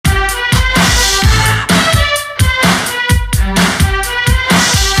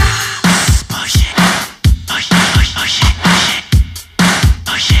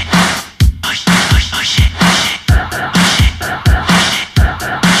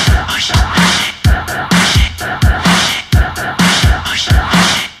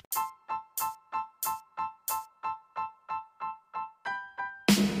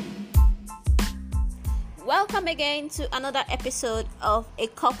again to another episode of A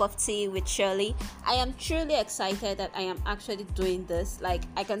Cup of Tea with Shirley. I am truly excited that I am actually doing this. Like,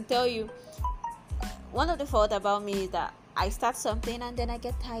 I can tell you, one of the fault about me is that I start something and then I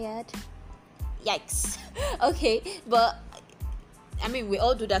get tired. Yikes. Okay, but I mean, we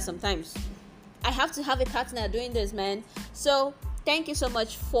all do that sometimes. I have to have a partner doing this, man. So, thank you so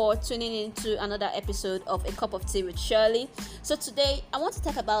much for tuning in to another episode of A Cup of Tea with Shirley. So, today I want to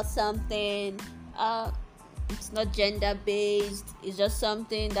talk about something. It's not gender based, it's just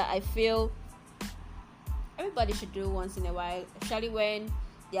something that I feel everybody should do once in a while, especially when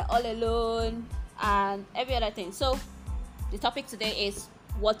they're all alone and every other thing. So the topic today is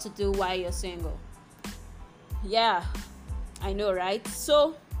what to do while you're single. Yeah, I know, right?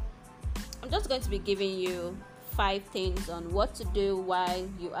 So I'm just going to be giving you 5 things on what to do while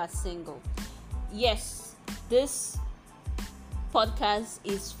you are single. Yes, this podcast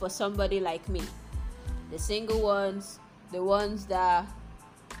is for somebody like me, the single ones, the ones that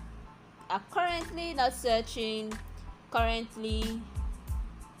are currently not searching, currently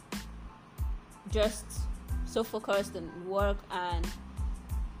just so focused on work. And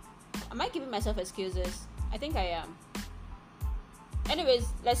am I giving myself excuses? I think I am. Anyways,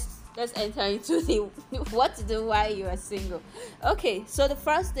 let's enter into the what to do while you are single. Okay, so the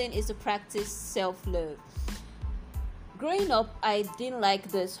first thing is to practice self-love. Growing up, I didn't like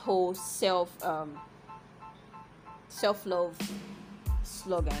this whole self-love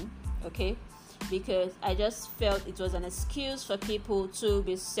slogan, okay, because I just felt it was an excuse for people to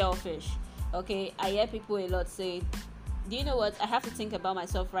be selfish. Okay, I hear people a lot say, do you know what, I have to think about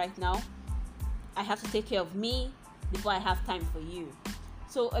myself right now, I have to take care of me before I have time for you.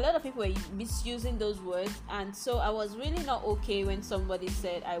 So a lot of people were misusing those words, and so I was really not okay when somebody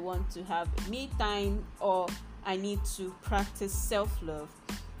said I want to have me time or I need to practice self-love.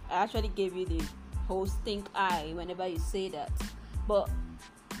 I actually gave you the whole stink eye whenever you say that. But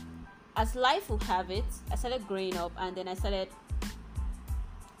as life will have it, I started growing up, and then I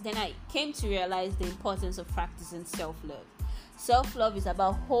came to realize the importance of practicing self-love. Self-love is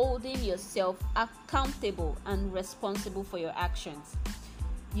about holding yourself accountable and responsible for your actions.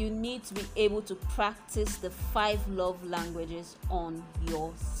 You need to be able to practice the 5 love languages on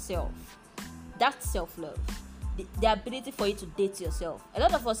yourself. That's self-love. The ability for you to date yourself. A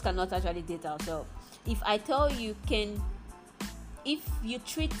lot of us cannot actually date ourselves. If I tell you, if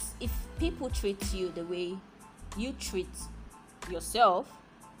people treat you the way you treat yourself,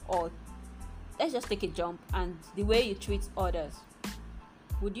 or let's just take a jump, and the way you treat others,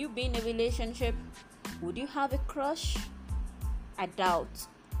 would you be in a relationship? Would you have a crush? I doubt.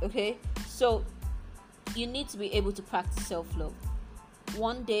 Okay, so you need to be able to practice self-love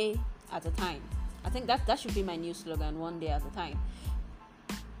one day at a time. I think that should be my new slogan, one day at a time.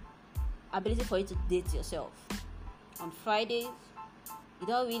 Ability for you to date yourself. On Fridays, you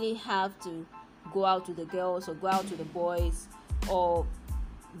don't really have to go out with the girls or go out with the boys or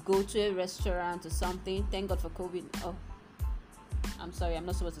go to a restaurant or something. Thank God for COVID. Oh, I'm sorry, I'm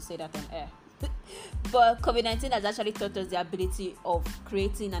not supposed to say that on air. But COVID-19 has actually taught us the ability of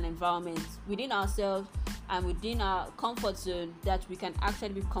creating an environment within ourselves and within our comfort zone that we can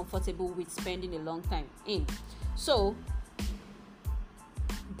actually be comfortable with spending a long time in. So,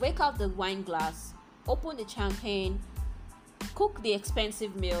 break out the wine glass, open the champagne, cook the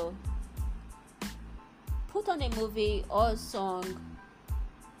expensive meal, put on a movie or a song,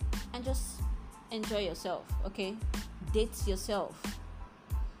 and just enjoy yourself, okay? Date yourself.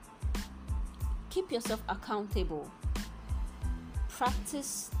 Keep yourself accountable.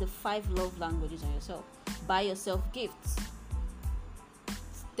 Practice the 5 love languages on yourself. Buy yourself gifts.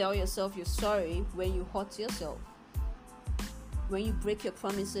 Tell yourself you're sorry when you hurt yourself. When you break your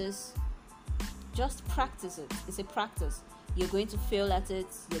promises, just practice it. It's a practice. You're going to fail at it.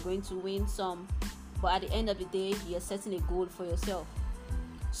 You're going to win some. But at the end of the day, you're setting a goal for yourself.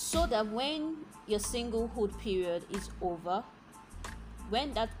 So that when your singlehood period is over,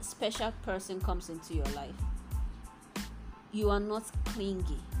 when that special person comes into your life, you are not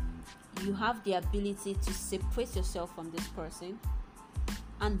clingy. You have the ability to separate yourself from this person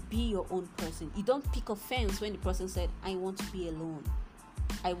and be your own person. You don't pick offense when the person said, I want to be alone.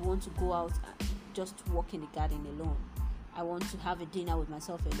 I want to go out and just walk in the garden alone. I want to have a dinner with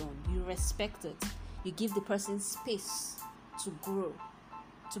myself alone. You respect it. You give the person space to grow,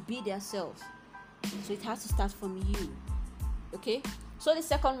 to be their selves. So it has to start from you. Okay? So the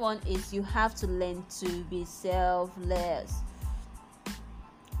second one is you have to learn to be selfless.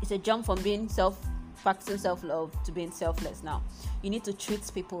 It's a jump from practicing self-love to being selfless now. You need to treat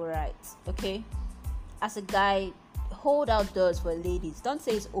people right, okay? As a guy, hold out doors for ladies. Don't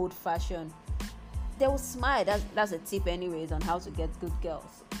say it's old-fashioned. they will smile. That's a tip anyways on how to get good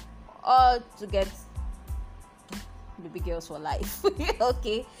girls, or to get baby girls for life.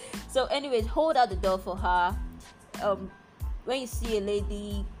 Okay, so anyways, hold out the door for her. When you see a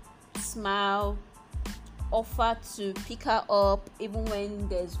lady, smile, offer to pick her up, even when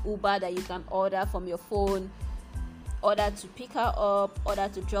there's Uber that you can order from your phone. Order to pick her up, order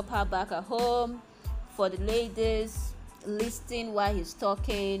to drop her back at home. For the ladies, listen while he's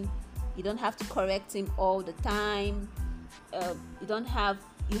talking. You don't have to correct him all the time.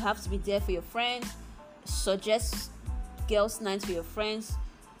 You have to be there for your friends. Suggest girls' nights for your friends.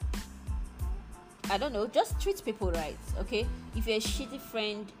 I don't know, just treat people right, okay? If you're a shitty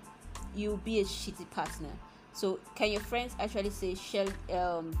friend, you'll be a shitty partner. So can your friends actually say, Shelly,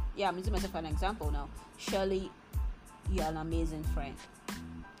 I'm using myself as an example now. Shelly, you're an amazing friend.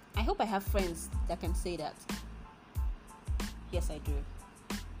 I hope I have friends that can say that. Yes, I do.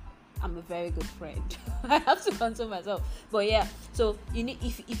 I'm a very good friend. I have to console myself. But yeah, so you need,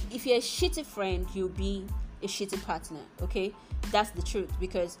 if you're a shitty friend, you'll be a shitty partner, okay? That's the truth.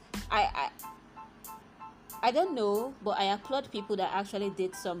 Because I don't know, but I applaud people that actually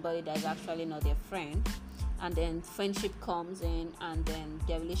date somebody that's actually not their friend, and then friendship comes in, and then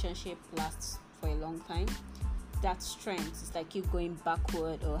their relationship lasts for a long time. That's strength. It's like keep going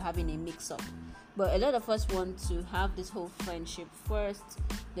backward or having a mix-up. But a lot of us want to have this whole friendship first,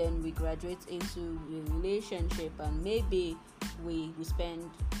 then we graduate into a relationship, and maybe we spend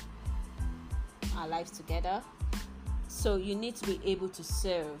our lives together. So you need to be able to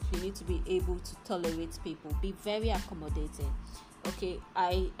serve. You need to be able to tolerate people. Be very accommodating. Okay,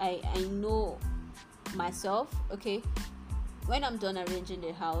 I know myself. Okay, when I'm done arranging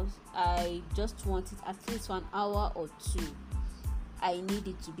the house, I just want it at least 1 hour or 2. I need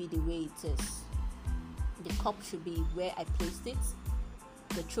it to be the way it is. The cup should be where I placed it.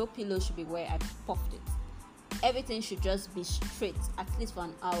 The throw pillow should be where I puffed it. Everything should just be straight at least for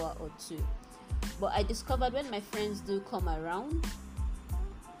 1 hour or 2. But I discovered when my friends do come around,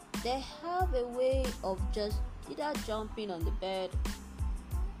 they have a way of just either jumping on the bed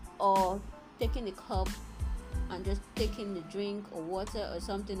or taking the cup and just taking the drink or water or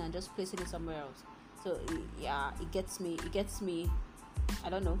something and just placing it somewhere else. So yeah, it gets me. I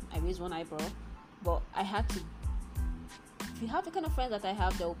don't know, I raised one eyebrow, but I had to. If you have the kind of friends that I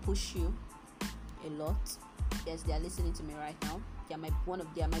have, they'll push you a lot. Yes, they are listening to me right now. They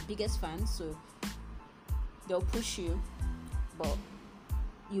are my biggest fans, so they'll push you, but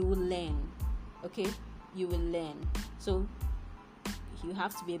you will learn. Okay, you will learn. So you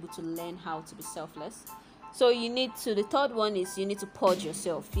have to be able to learn how to be selfless. So the third one is you need to purge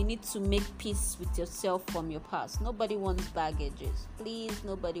yourself. You need to make peace with yourself from your past. Nobody wants baggages. Please,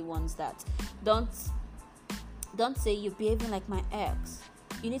 nobody wants that. Don't say you're behaving like my ex.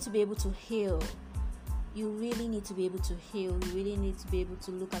 You need to be able to heal. You really need to be able to heal. You really need to be able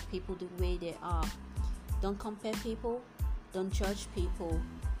to look at people the way they are. Don't compare people. Don't judge people.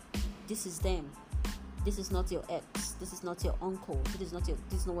 This is them. This is not your ex. This is not your uncle. This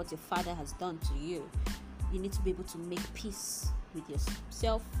is not what your father has done to you. You need to be able to make peace with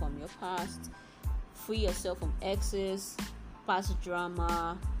yourself from your past. Free yourself from exes, past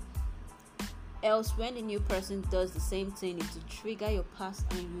drama. Else, when the new person does the same thing, it will trigger your past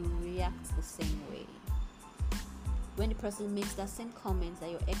and you react the same way. When the person makes that same comment that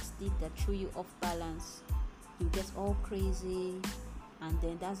your ex did that threw you off balance, you get all crazy, and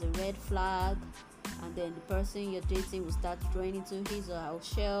then that's a red flag, and then the person you're dating will start drawing into his or her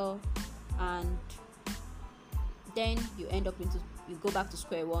shell, and then you go back to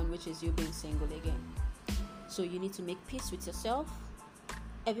square one, which is you being single again. So you need to make peace with yourself.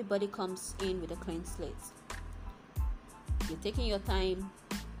 Everybody comes in with a clean slate. You're taking your time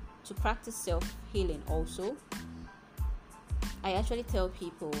to practice self-healing also. I actually tell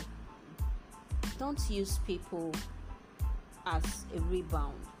people, don't use people as a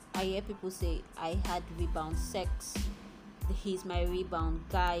rebound. I hear people say, I had rebound sex. He's my rebound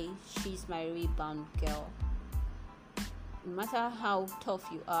guy. She's my rebound girl. No matter how tough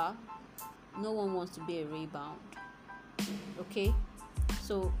you are, no one wants to be a rebound. Okay?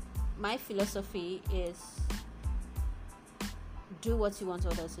 So my philosophy is do what you want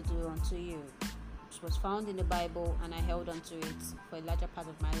others to do unto you. It was found in the Bible, and I held on to it for a larger part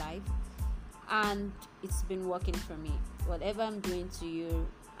of my life, and it's been working for me. Whatever I'm doing to you,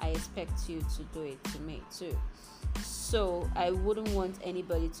 I expect you to do it to me too. So I wouldn't want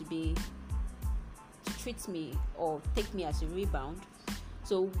anybody to treat me or take me as a rebound.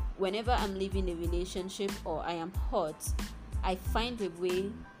 So whenever I'm leaving a relationship or I am hurt, I find a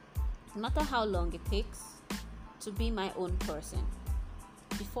way, no matter how long it takes, to be my own person.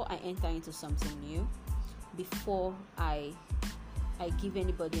 before I enter into something new, before I give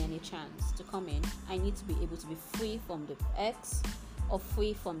anybody any chance to come in, I need to be able to be free from the ex, or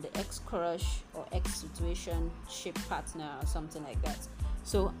free from the ex crush or ex situation ship partner or something like that.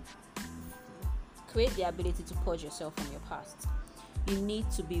 So create the ability to purge yourself from your past. You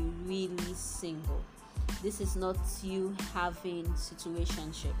need to be really single. This is not you having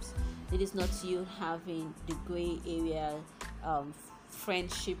situationships. It is not you having the gray area,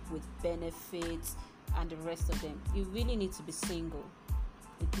 friendship with benefits and the rest of them. You really need to be single.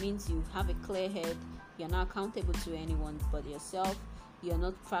 It means you have a clear head. You're not accountable to anyone but yourself. You're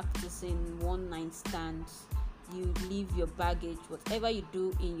not practicing one night stands. You leave your baggage. Whatever you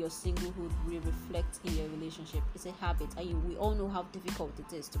do in your singlehood will reflect in your relationship. It's a habit, and we all know how difficult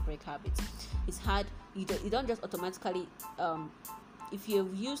it is to break habits. It's hard. You don't just automatically, if you're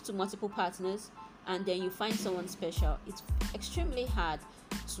used to multiple partners and then you find someone special, it's extremely hard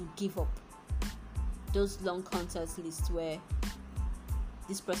to give up those long contact lists where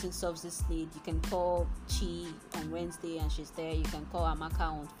this person solves this need. You can call Chi on Wednesday and she's there. You can call Amaka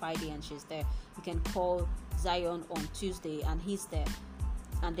on Friday and she's there. You can call Zion on Tuesday and he's there.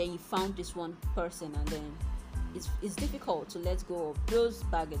 And then you found this one person, and then it's difficult to let go of those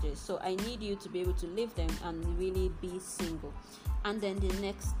baggages. So I need you to be able to leave them and really be single. And then the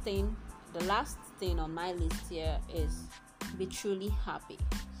next thing, the last thing on my list here is be truly happy.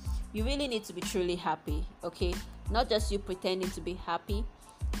 You really need to be truly happy, okay? Not just you pretending to be happy.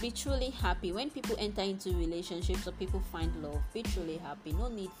 Be truly happy. When people enter into relationships or people find love, be truly happy. No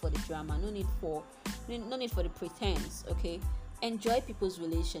need for the drama, no need for the pretense, okay? Enjoy people's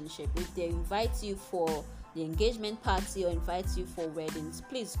relationship. If they invite you for the engagement party or invite you for weddings,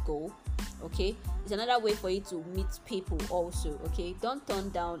 please go, okay? It's another way for you to meet people also, okay? Don't turn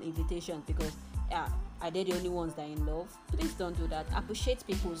down invitations because are they the only ones that are in love? Please don't do that. Appreciate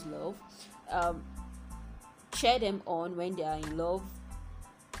people's love. Cheer them on when they are in love.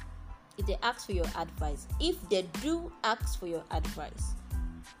 If they ask for your advice, if they do ask for your advice,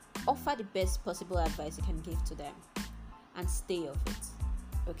 offer the best possible advice you can give to them and stay off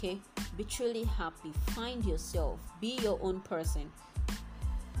it, okay? Be truly happy. Find yourself. Be your own person.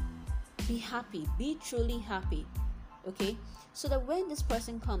 Be happy. Be truly happy, okay? So that when this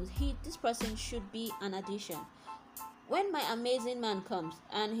person comes, this person should be an addition. When my amazing man comes,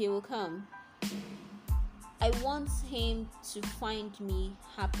 and he will come, I want him to find me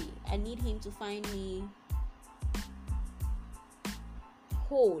happy. I need him to find me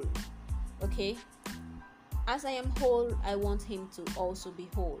whole, okay? As I am whole, I want him to also be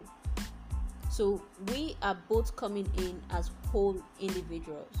whole. So we are both coming in as whole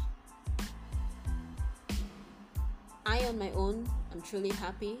individuals. I on my own, I'm truly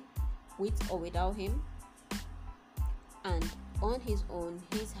happy with or without him, and on his own,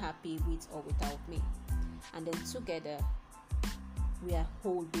 he's happy with or without me, and then together we are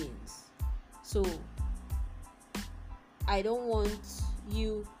whole beings. So I don't want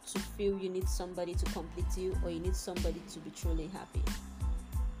you to feel you need somebody to complete you, or you need somebody to be truly happy.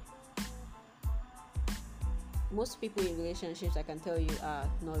 Most people in relationships, I can tell you, are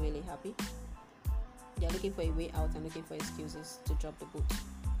not really happy. They're looking for a way out and looking for excuses to drop the boat.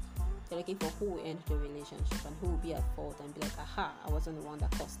 They're looking for who will end the relationship and who will be at fault and be like, aha, I wasn't the one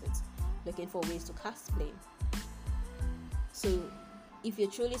that caused it. Looking for ways to cast blame. So if you're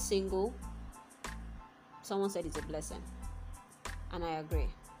truly single, someone said it's a blessing, and I agree.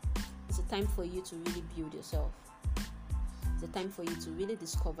 It's a time for you to really build yourself. It's a time for you to really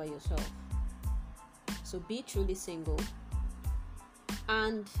discover yourself. So be truly single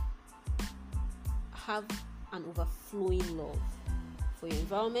and have an overflowing love for your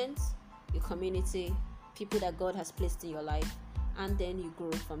environment, your community, people that God has placed in your life, and then you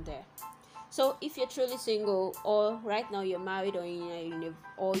grow from there. So if you're truly single, or right now you're married, or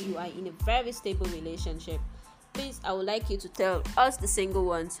you are in a very stable relationship, please, I would like you to tell us, the single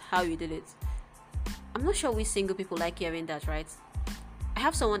ones, how you did it. I'm not sure we single people like hearing that, right? I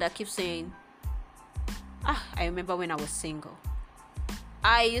have someone that keeps saying, I remember when I was single.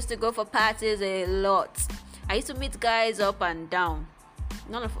 I used to go for parties a lot. I used to meet guys up and down.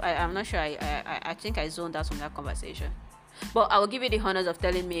 I'm not sure. I think I zoned out from that conversation. But I will give you the honors of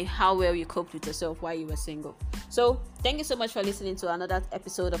telling me how well you coped with yourself while you were single. So thank you so much for listening to another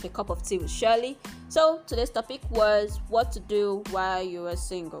episode of A Cup of Tea with Shirley. So today's topic was what to do while you were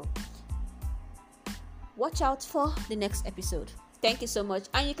single. Watch out for the next episode. Thank you so much.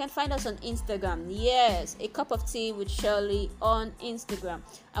 And you can find us on Instagram. Yes, A Cup of Tea with Shirley on Instagram.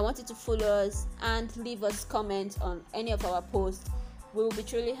 I want you to follow us and leave us comments on any of our posts. We will be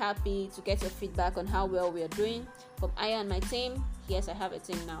truly happy to get your feedback on how well we are doing. From I and my team yes, I have a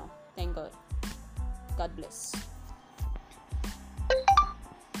team now. Thank God. God bless.